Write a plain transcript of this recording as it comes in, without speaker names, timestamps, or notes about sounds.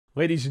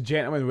Ladies and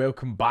gentlemen,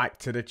 welcome back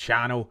to the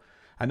channel.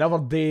 Another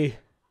day,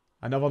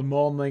 another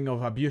morning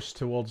of abuse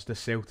towards the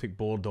Celtic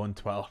board on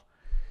Twitter.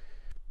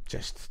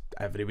 Just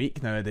every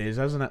week nowadays,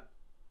 isn't it?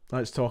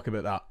 Let's talk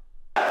about that.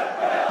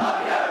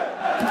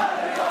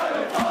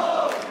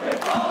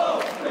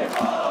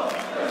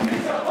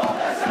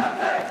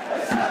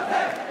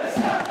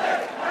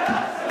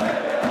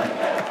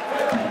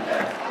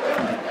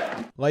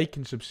 Like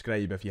and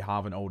subscribe if you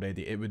haven't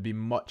already. It would be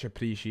much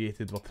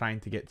appreciated. We're trying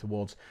to get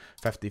towards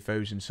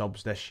 50,000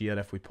 subs this year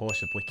if we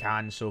possibly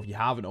can. So if you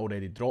haven't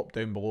already, drop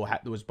down below, hit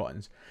those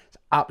buttons. It's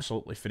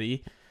absolutely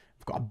free.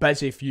 We've got a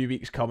busy few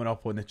weeks coming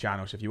up on the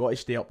channel. So if you want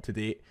to stay up to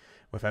date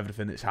with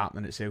everything that's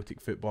happening at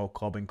Celtic Football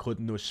Club,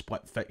 including those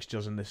split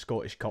fixtures in the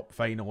Scottish Cup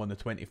final on the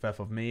 25th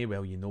of May,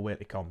 well, you know where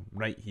to come.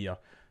 Right here.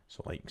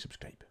 So like and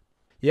subscribe.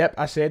 Yep,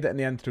 I said it in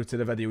the intro to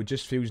the video, it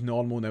just feels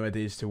normal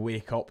nowadays to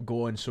wake up,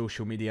 go on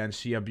social media and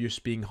see abuse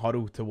being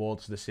hurled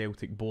towards the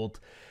Celtic board.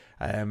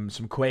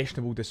 Some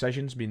questionable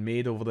decisions being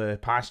made over the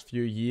past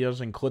few years,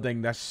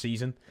 including this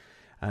season.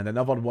 And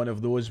another one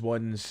of those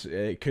ones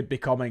could be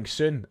coming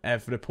soon,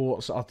 if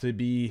reports are to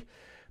be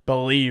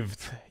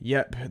believed.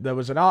 Yep, there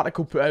was an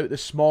article put out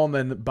this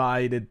morning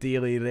by the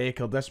Daily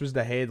Record. This was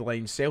the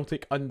headline: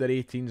 Celtic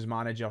under-18s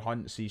manager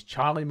Hunt sees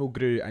Charlie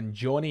Mulgrew and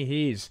Johnny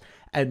Hayes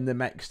in the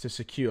mix to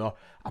secure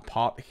a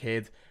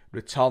Parkhead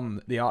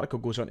return. The article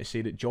goes on to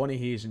say that Johnny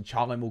Hayes and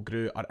Charlie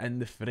Mulgrew are in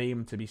the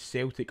frame to be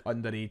Celtic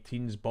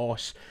under-18s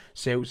boss.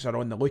 Celts are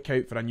on the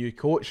lookout for a new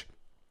coach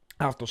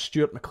after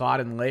Stuart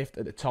McLaren left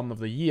at the turn of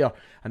the year,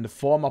 and the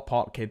former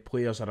Parkhead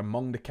players are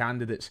among the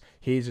candidates.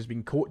 Hayes has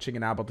been coaching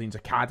in Aberdeen's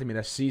academy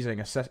this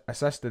season,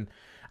 assisting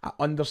at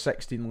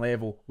under-16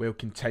 level while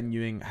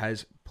continuing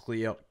his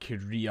player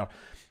career.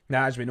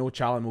 Now, as we know,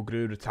 Charlie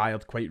Mulgrew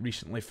retired quite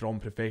recently from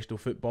professional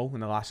football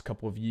in the last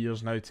couple of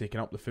years now,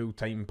 taking up the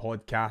full-time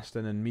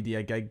podcasting and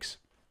media gigs.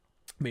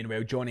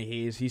 Meanwhile, Johnny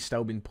Hayes, he's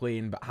still been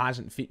playing but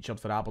hasn't featured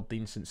for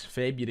Aberdeen since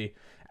February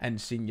in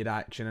senior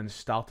action and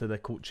started a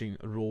coaching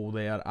role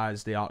there,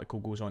 as the article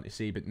goes on to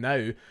say. But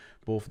now,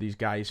 both of these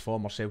guys,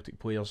 former Celtic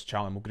players,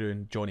 Charlie Mulgrew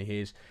and Johnny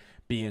Hayes,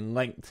 being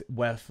linked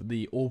with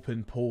the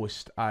open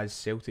post as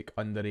Celtic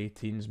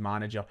under-18s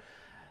manager,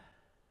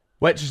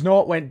 which has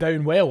not went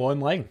down well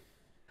online.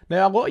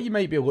 Now, a lot of you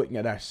might be looking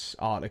at this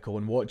article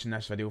and watching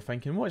this video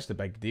thinking, what's the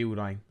big deal,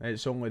 Ryan?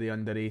 It's only the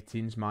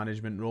under-18s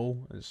management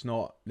role. It's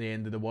not the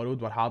end of the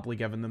world. We're hardly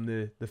giving them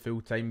the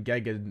full-time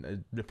gig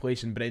and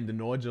replacing Brendan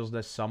Rodgers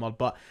this summer.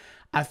 But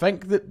I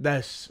think that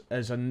this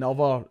is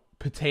another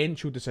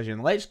potential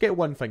decision. Let's get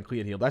one thing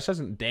clear here. This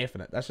isn't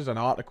definite. This is an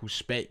article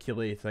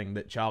speculating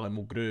that Charlie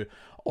Mulgrew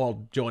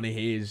or Johnny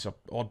Hayes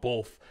or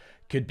both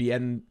could be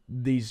in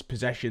these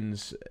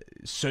positions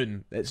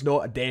soon. It's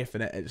not a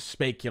definite, it's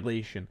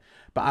speculation.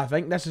 But I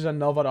think this is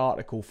another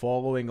article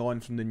following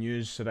on from the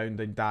news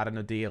surrounding Darren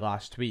O'Day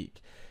last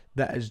week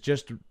that is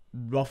just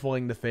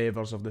ruffling the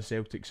feathers of the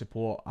Celtic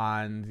support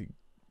and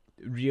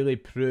really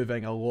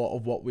proving a lot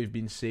of what we've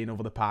been saying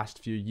over the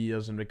past few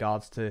years in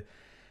regards to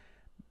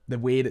the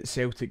way that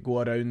Celtic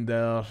go around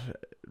their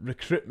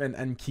recruitment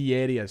in key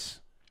areas.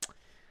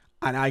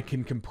 And I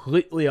can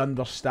completely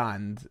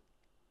understand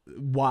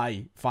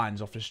why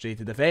fans are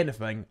frustrated. If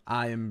anything,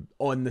 I am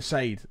on the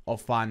side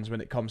of fans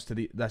when it comes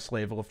to this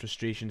level of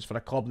frustrations for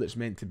a club that's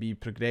meant to be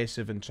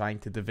progressive and trying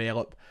to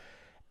develop.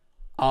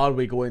 Are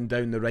we going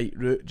down the right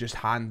route, just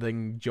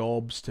handing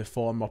jobs to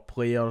former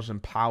players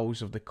and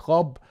pals of the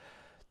club?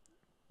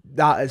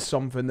 That is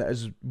something that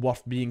is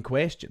worth being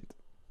questioned.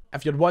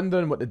 If you're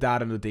wondering what the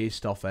Darren O'Day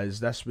stuff is,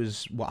 this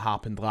was what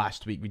happened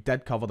last week. We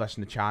did cover this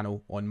in the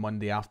channel on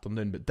Monday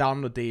afternoon, but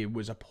Darren O'Day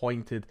was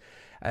appointed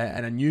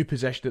in a new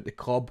position at the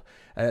club,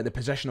 the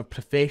position of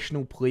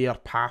professional player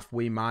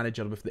pathway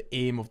manager, with the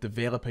aim of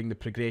developing the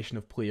progression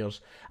of players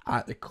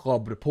at the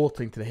club.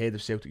 Reporting to the head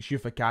of Celtic's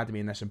youth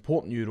academy in this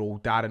important new role,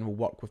 Darren will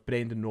work with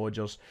Brendan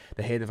Rodgers,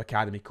 the head of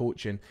academy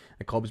coaching,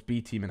 the club's B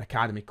team and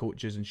academy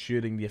coaches,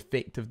 ensuring the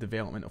effective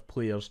development of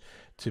players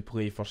to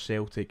play for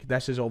Celtic.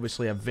 This is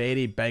obviously a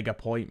very big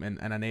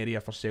appointment in an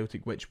area for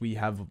Celtic which we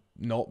have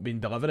not been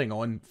delivering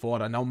on for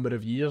a number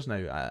of years now.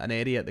 An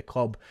area at the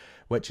club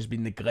which has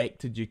been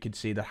neglected, you could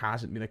say. There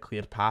hasn't been a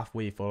clear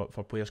pathway for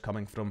players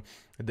coming from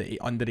the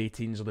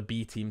under-18s or the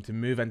B team to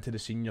move into the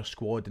senior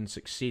squad and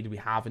succeed. We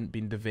haven't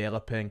been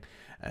developing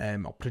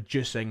or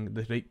producing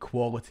the right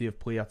quality of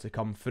player to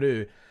come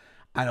through.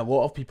 And a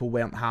lot of people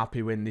weren't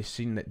happy when they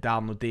seen that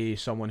Darren O'Day,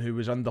 someone who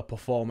was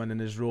underperforming in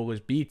his role as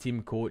B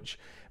team coach,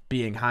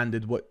 being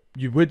handed what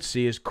you would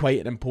say is quite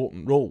an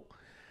important role.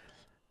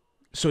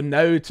 So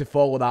now to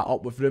follow that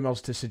up with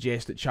rumours to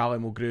suggest that Charlie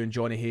Mulgrew and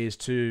Johnny Hayes,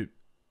 too,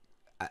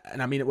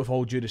 and I mean it with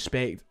all due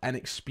respect,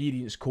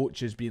 inexperienced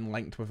coaches being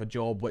linked with a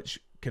job which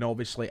can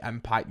obviously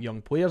impact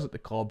young players at the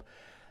club,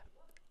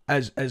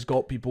 has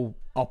got people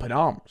up in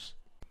arms.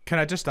 Can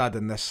I just add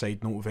in this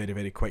side note very,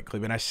 very quickly?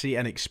 When I say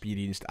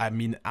inexperienced, I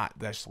mean at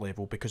this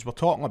level, because we're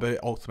talking about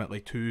ultimately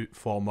two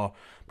former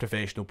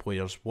professional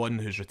players, one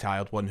who's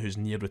retired, one who's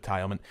near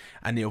retirement,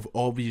 and they have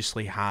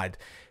obviously had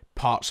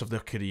parts of their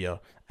career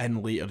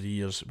in later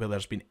years where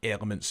there's been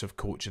elements of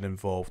coaching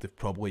involved. They've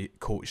probably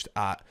coached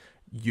at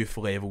youth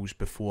levels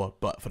before,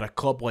 but for a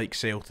club like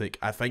Celtic,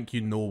 I think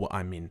you know what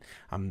I mean.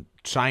 I'm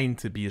trying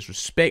to be as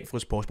respectful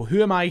as possible.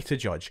 Who am I to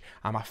judge?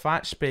 I'm a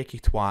fat specky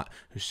twat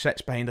who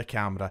sits behind a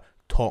camera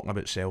talking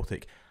about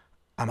Celtic.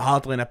 I'm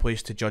hardly in a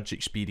place to judge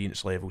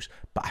experience levels,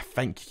 but I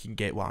think you can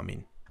get what I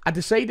mean. I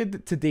decided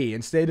that today,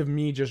 instead of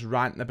me just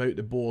ranting about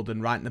the board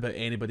and ranting about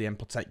anybody in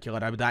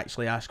particular, I would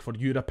actually ask for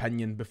your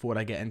opinion before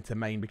I get into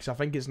mine, because I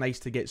think it's nice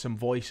to get some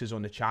voices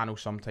on the channel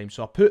sometimes.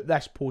 So I put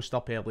this post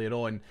up earlier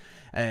on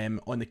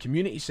the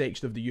community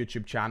section of the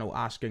YouTube channel,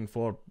 asking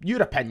for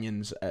your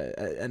opinions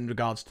in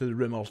regards to the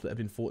rumours that have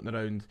been floating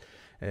around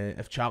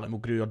if Charlie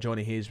Mulgrew or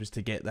Johnny Hayes was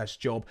to get this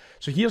job.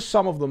 So here's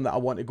some of them that I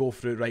want to go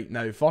through right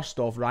now. First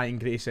off, Ryan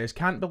Gray says,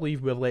 "Can't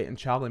believe we're letting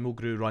Charlie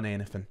Mulgrew run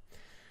anything,"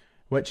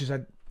 which is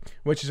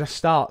a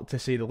start, to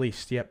say the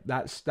least. Yep,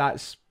 that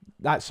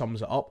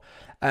sums it up.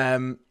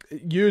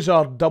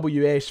 User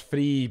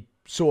WS3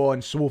 so on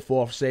and so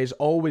forth says,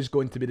 "Always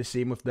going to be the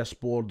same with this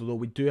board, although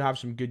we do have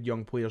some good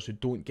young players who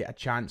don't get a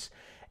chance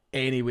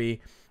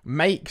anyway."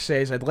 Mike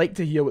says, "I'd like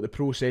to hear what the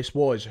process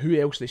was, who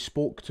else they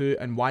spoke to,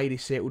 and why they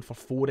settled for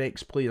 4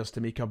 ex-players to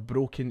make a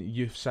broken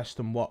youth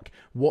system work.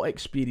 What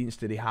experience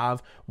do they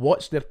have?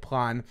 What's their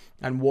plan?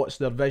 And what's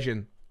their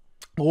vision?"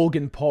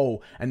 Logan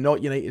Paul, and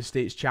not United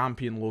States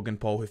champion Logan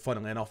Paul, who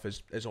funnily enough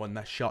is on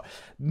this shirt.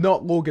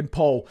 Not Logan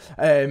Paul,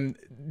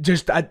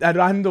 just a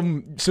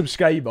random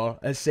subscriber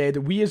has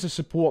said, "We as a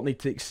support need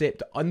to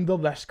accept under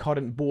this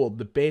current board,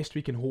 the best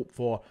we can hope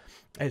for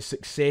is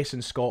success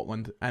in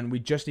Scotland, and we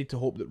just need to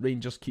hope that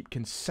Rangers keep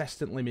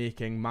consistently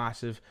making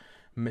massive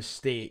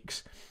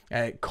mistakes."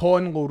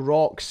 Conlo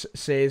Rocks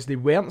says, "They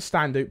weren't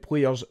standout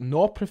players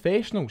nor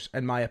professionals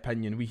in my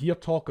opinion. We hear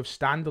talk of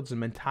standards and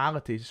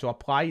mentality, so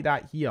apply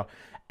that here.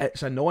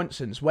 It's a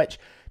nonsense," which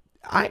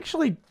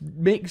actually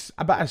makes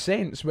a bit of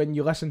sense when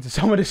you listen to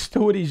some of the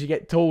stories you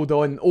get told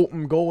on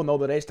Open Goal and all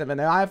the rest of it.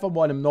 Now, I for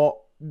one am not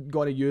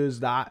going to use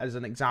that as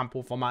an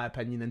example for my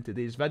opinion in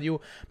today's video,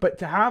 but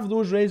to have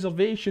those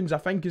reservations I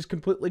think is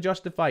completely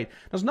justified.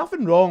 There's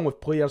nothing wrong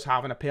with players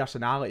having a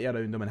personality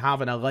around them and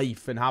having a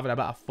life and having a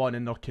bit of fun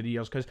in their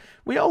careers, because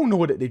we all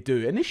know that they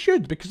do, and they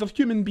should, because they're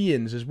human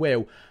beings as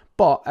well.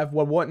 But if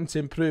we're wanting to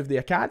improve the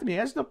academy,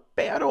 is there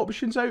better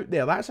options out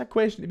there? That's a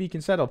question to be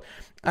considered.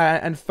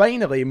 And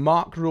finally,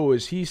 Mark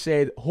Rose, he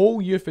said,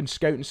 "Whole youth and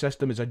scouting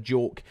system is a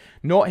joke.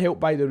 Not helped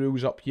by the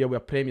rules up here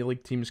where Premier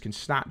League teams can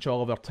snatch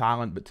all of their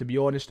talent, but to be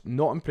honest,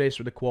 not impressed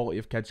with the quality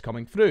of kids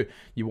coming through.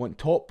 You want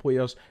top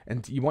players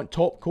and you want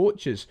top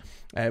coaches.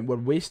 We're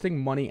wasting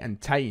money and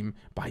time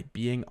by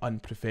being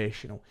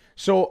unprofessional."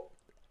 So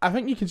I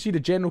think you can see the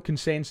general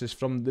consensus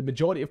from the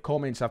majority of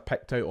comments I've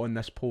picked out on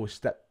this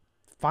post that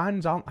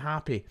fans aren't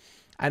happy.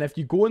 And if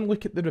you go and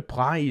look at the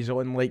replies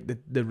on like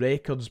the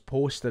records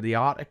post or the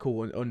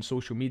article on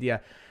social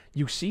media,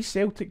 you'll see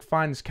Celtic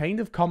fans kind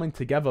of coming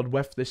together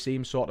with the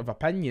same sort of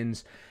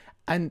opinions,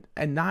 and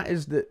that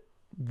is that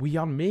we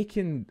are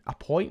making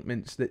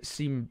appointments that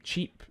seem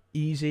cheap,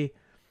 easy,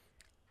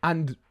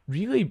 and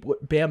really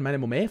bare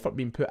minimum effort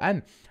being put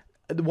in.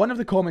 One of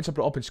the comments I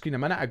brought up on screen a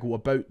minute ago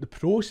about the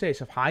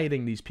process of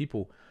hiring these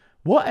people,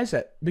 what is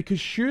it? Because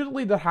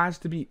surely there has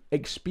to be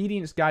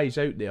experienced guys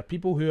out there,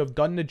 people who have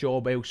done the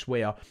job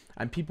elsewhere,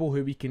 and people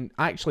who we can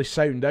actually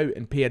sound out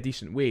and pay a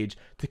decent wage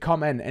to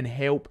come in and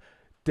help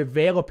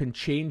develop and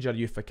change our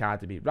youth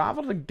academy,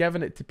 rather than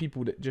giving it to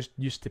people that just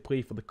used to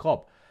play for the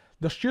club.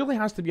 There surely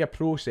has to be a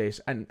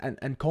process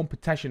and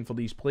competition for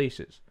these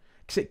places,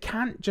 because it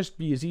can't just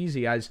be as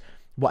easy as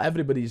what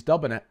everybody's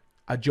dubbing it,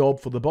 a job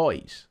for the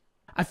boys.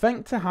 I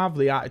think to have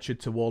the attitude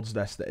towards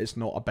this that it's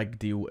not a big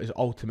deal is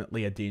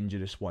ultimately a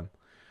dangerous one.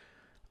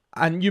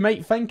 And you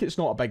might think it's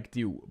not a big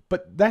deal,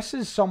 but this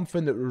is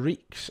something that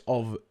reeks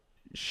of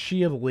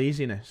sheer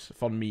laziness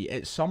for me.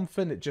 It's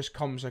something that just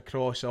comes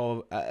across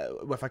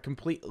with a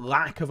complete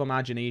lack of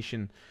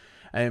imagination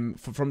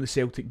from the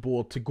Celtic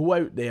board to go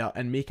out there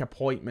and make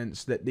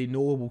appointments that they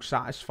know will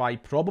satisfy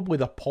probably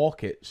their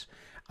pockets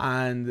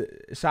and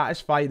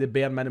satisfy the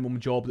bare minimum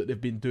job that they've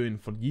been doing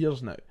for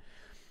years now.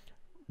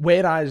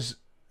 Whereas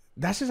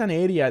this is an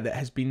area that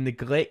has been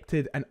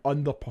neglected and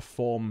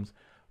underperformed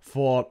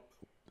for,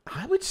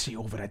 I would say,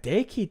 over a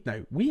decade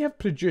now. We have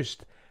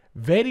produced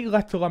very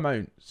little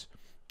amounts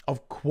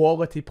of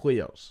quality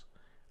players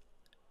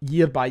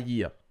year by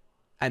year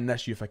in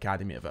this youth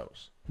academy of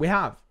ours. We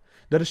have.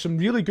 There are some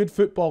really good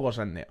footballers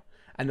in there,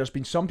 and there's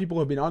been some people who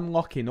have been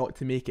unlucky not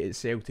to make it at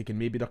Celtic, and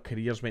maybe their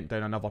careers went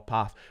down another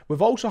path.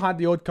 We've also had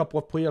the odd couple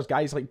of players,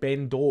 guys like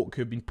Ben Doak,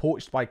 who've been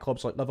poached by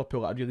clubs like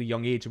Liverpool at a really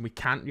young age, and we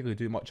can't really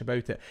do much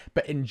about it.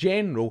 But in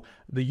general,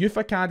 the youth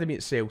academy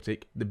at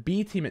Celtic, the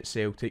B team at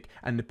Celtic,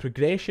 and the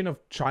progression of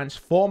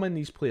transforming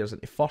these players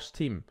into first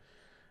team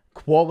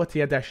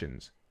quality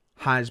additions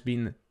has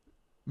been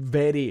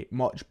very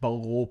much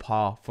below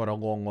par for a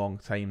long, long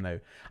time now.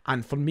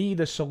 And for me,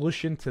 the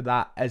solution to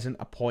that isn't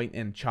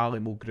appointing Charlie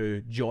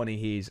Mulgrew, Johnny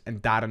Hayes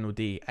and Darren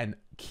O'Day in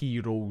key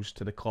roles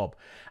to the club.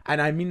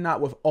 And I mean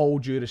that with all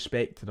due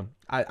respect to them.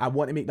 I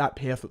want to make that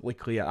perfectly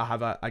clear. I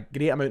have a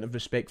great amount of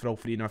respect for all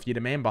three. Now, if you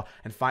remember,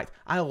 in fact,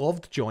 I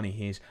loved Johnny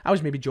Hayes. I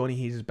was maybe Johnny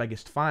Hayes'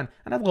 biggest fan,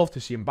 and I'd love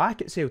to see him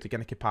back at Celtic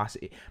in a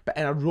capacity. But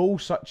in a role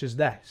such as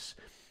this,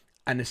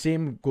 and the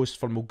same goes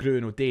for Mulgrew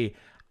and O'Day,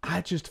 I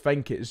just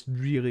think it's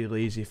really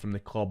lazy from the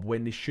club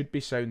when they should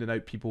be sounding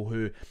out people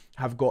who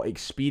have got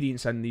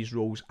experience in these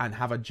roles and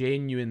have a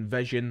genuine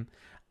vision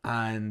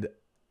and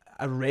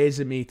a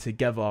resume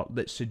together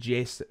that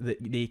suggests that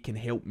they can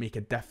help make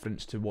a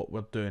difference to what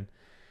we're doing.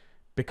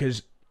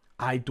 Because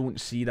I don't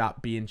see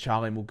that being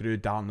Charlie Mulgrew,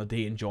 Darren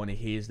O'Day and Johnny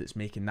Hayes that's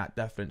making that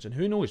difference. And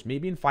who knows,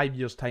 maybe in 5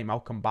 years' time I'll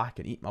come back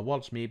and eat my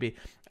words. Maybe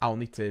I'll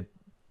need to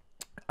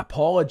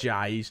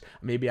apologise,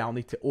 maybe I'll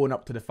need to own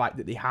up to the fact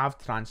that they have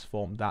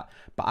transformed that,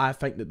 but I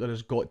think that there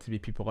has got to be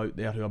people out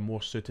there who are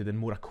more suited and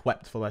more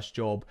equipped for this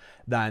job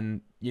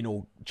than, you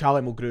know,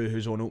 Charlie Mulgrew,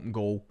 who's on open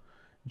goal,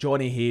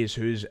 Johnny Hayes,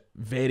 who's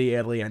very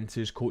early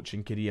into his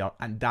coaching career,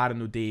 and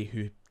Darren O'Day,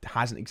 who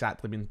hasn't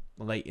exactly been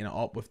lighting it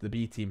up with the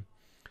B team.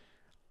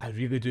 I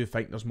really do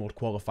think there's more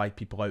qualified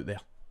people out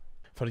there.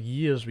 For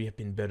years we have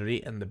been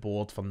berating the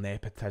board for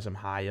nepotism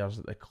hires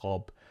at the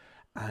club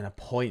and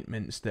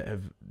appointments that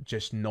have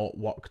just not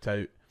worked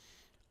out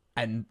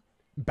in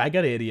bigger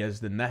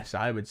areas than this,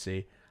 I would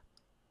say.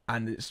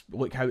 And it's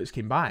look how it's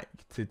came back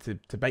to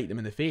bite them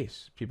in the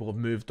face. People have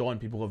moved on,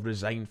 people have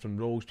resigned from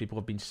roles, people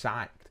have been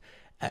sacked.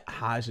 It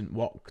hasn't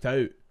worked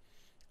out.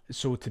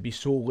 So to be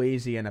so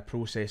lazy in a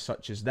process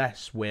such as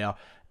this, where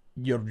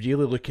you're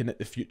really looking at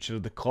the future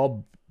of the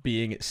club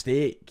being at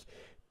stake,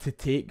 to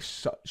take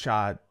such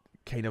a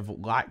kind of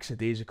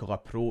lackadaisical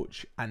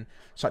approach and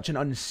such an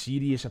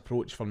unserious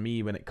approach for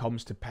me when it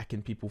comes to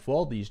picking people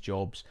for these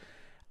jobs,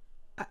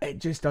 it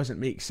just doesn't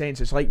make sense.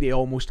 It's like they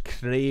almost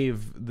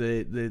crave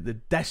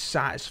the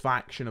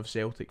dissatisfaction of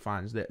Celtic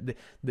fans, that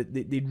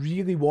they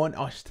really want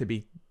us to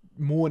be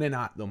moaning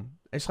at them.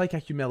 It's like a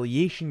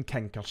humiliation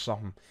kink or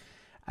something,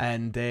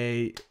 and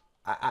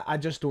I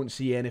just don't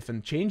see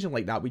anything changing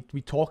like that.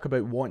 We talk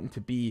about wanting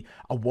to be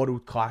a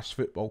world-class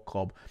football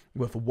club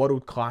with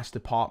world-class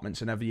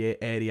departments in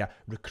every area,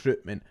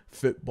 recruitment,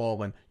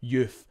 footballing,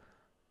 youth.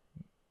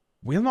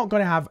 We're not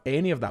going to have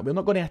any of that. We're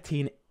not going to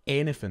attain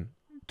anything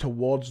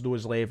towards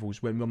those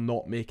levels when we're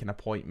not making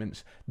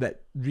appointments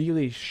that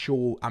really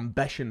show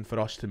ambition for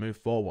us to move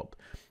forward.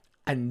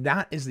 And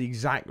that is the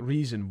exact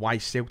reason why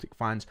Celtic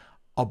fans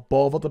are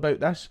bothered about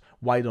this,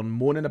 why they're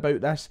moaning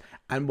about this,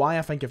 and why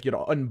I think if you're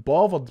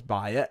unbothered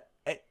by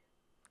it,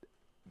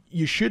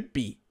 you should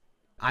be.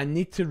 I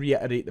need to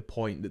reiterate the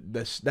point that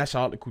this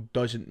article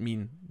doesn't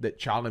mean that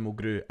Charlie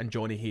Mulgrew and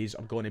Johnny Hayes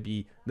are going to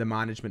be the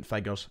management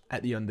figures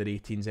at the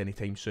under-18s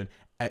anytime soon.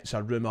 It's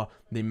a rumour.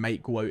 They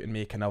might go out and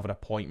make another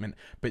appointment.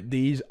 But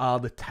these are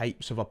the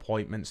types of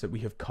appointments that we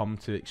have come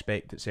to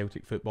expect at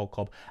Celtic Football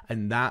Club.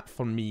 And that,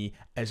 for me,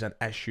 is an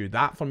issue.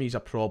 That, for me, is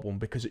a problem,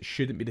 because it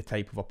shouldn't be the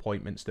type of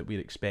appointments that we're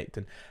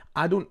expecting.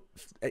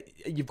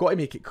 You've got to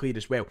make it clear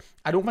as well,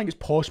 I don't think it's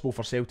possible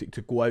for Celtic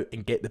to go out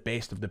and get the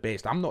best of the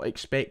best. I'm not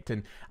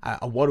expecting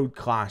a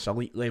world-class,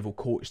 elite-level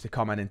coach to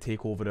come in and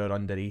take over our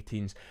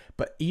under-18s.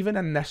 But even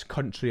in this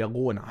country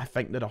alone, I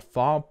think there are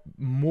far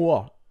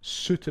more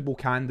suitable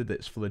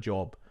candidates for the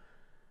job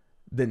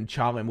than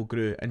Charlie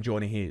Mulgrew and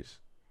Johnny Hayes.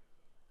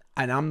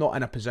 And I'm not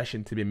in a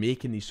position to be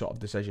making these sort of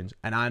decisions.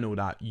 And I know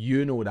that.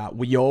 You know that.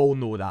 We all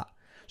know that.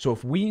 So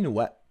if we know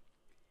it,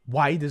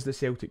 why does the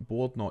Celtic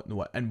board not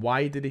know it? And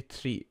why do they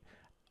treat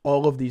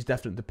all of these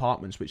different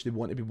departments which they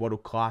want to be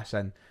world class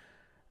in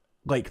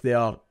like they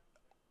are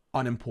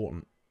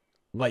unimportant?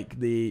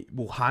 Like they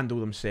will handle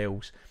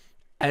themselves?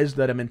 Is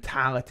there a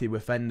mentality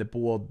within the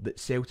board that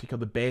Celtic are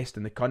the best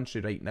in the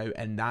country right now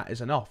and that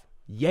is enough?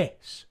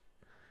 Yes.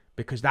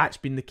 Because that's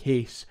been the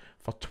case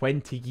for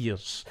 20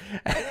 years.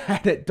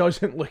 And it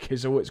doesn't look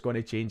as though it's going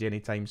to change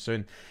anytime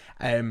soon.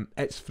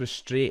 It's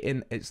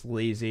frustrating, it's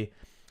lazy,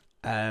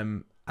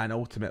 and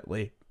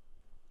ultimately,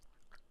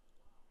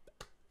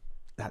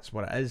 that's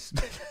what it is.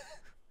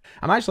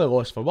 I'm actually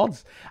lost for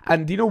words.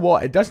 And you know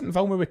what? It doesn't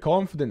fill me with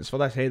confidence for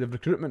this head of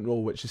recruitment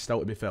role, which is still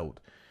to be filled.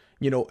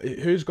 You know,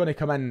 who's going to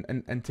come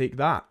in and take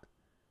that?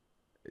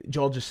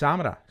 Georges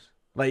Samaras.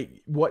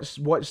 Like,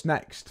 what's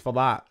next for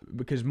that?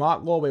 Because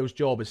Mark Lawwell's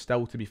job is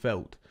still to be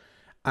filled.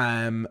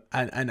 And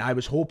I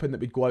was hoping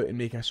that we'd go out and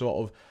make a sort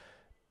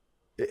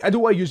of, I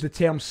don't want to use the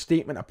term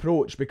statement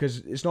approach, because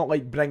it's not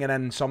like bringing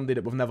in somebody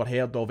that we've never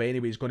heard of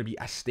anyway is going to be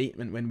a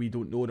statement when we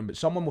don't know them, but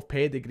someone with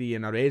pedigree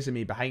and a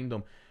resume behind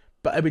them.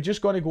 But are we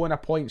just going to go and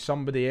appoint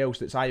somebody else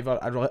that's either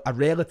a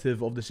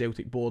relative of the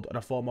Celtic board or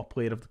a former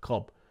player of the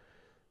club?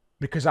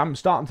 Because I'm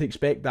starting to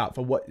expect that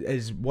for what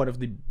is one of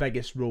the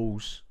biggest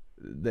roles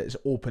that's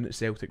open at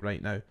Celtic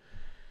right now.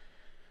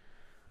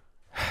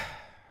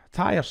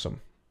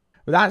 Tiresome.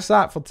 But that's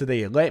that for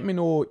today. Let me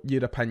know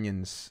your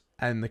opinions.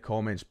 in the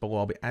comments below.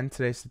 I'll be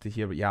interested to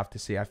hear what you have to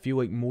say. I feel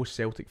like most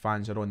Celtic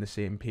fans are on the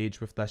same page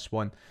with this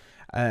one.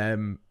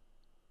 Yeah,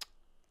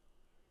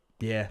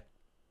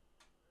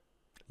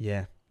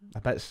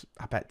 a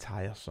bit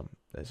tiresome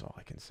is all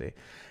I can say.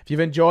 If you've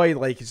enjoyed,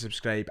 like and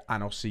subscribe,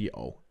 and I'll see you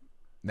all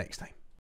next time.